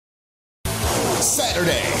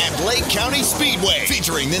Saturday at Lake County Speedway,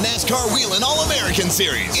 featuring the NASCAR Wheelin' All-American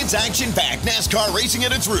Series. It's action-packed NASCAR racing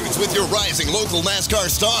at its roots with your rising local NASCAR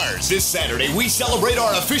stars. This Saturday, we celebrate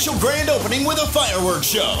our official grand opening with a fireworks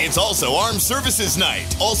show. It's also Armed Services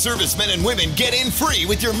Night. All servicemen and women get in free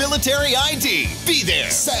with your military ID. Be there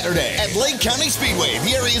Saturday at Lake County Speedway,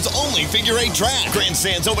 the area's only figure 8 track.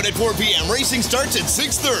 Grandstands open at 4 p.m. Racing starts at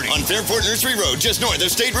 6:30 on Fairport Nursery Road, just north of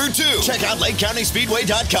State Route 2. Check out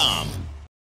LakeCountySpeedway.com.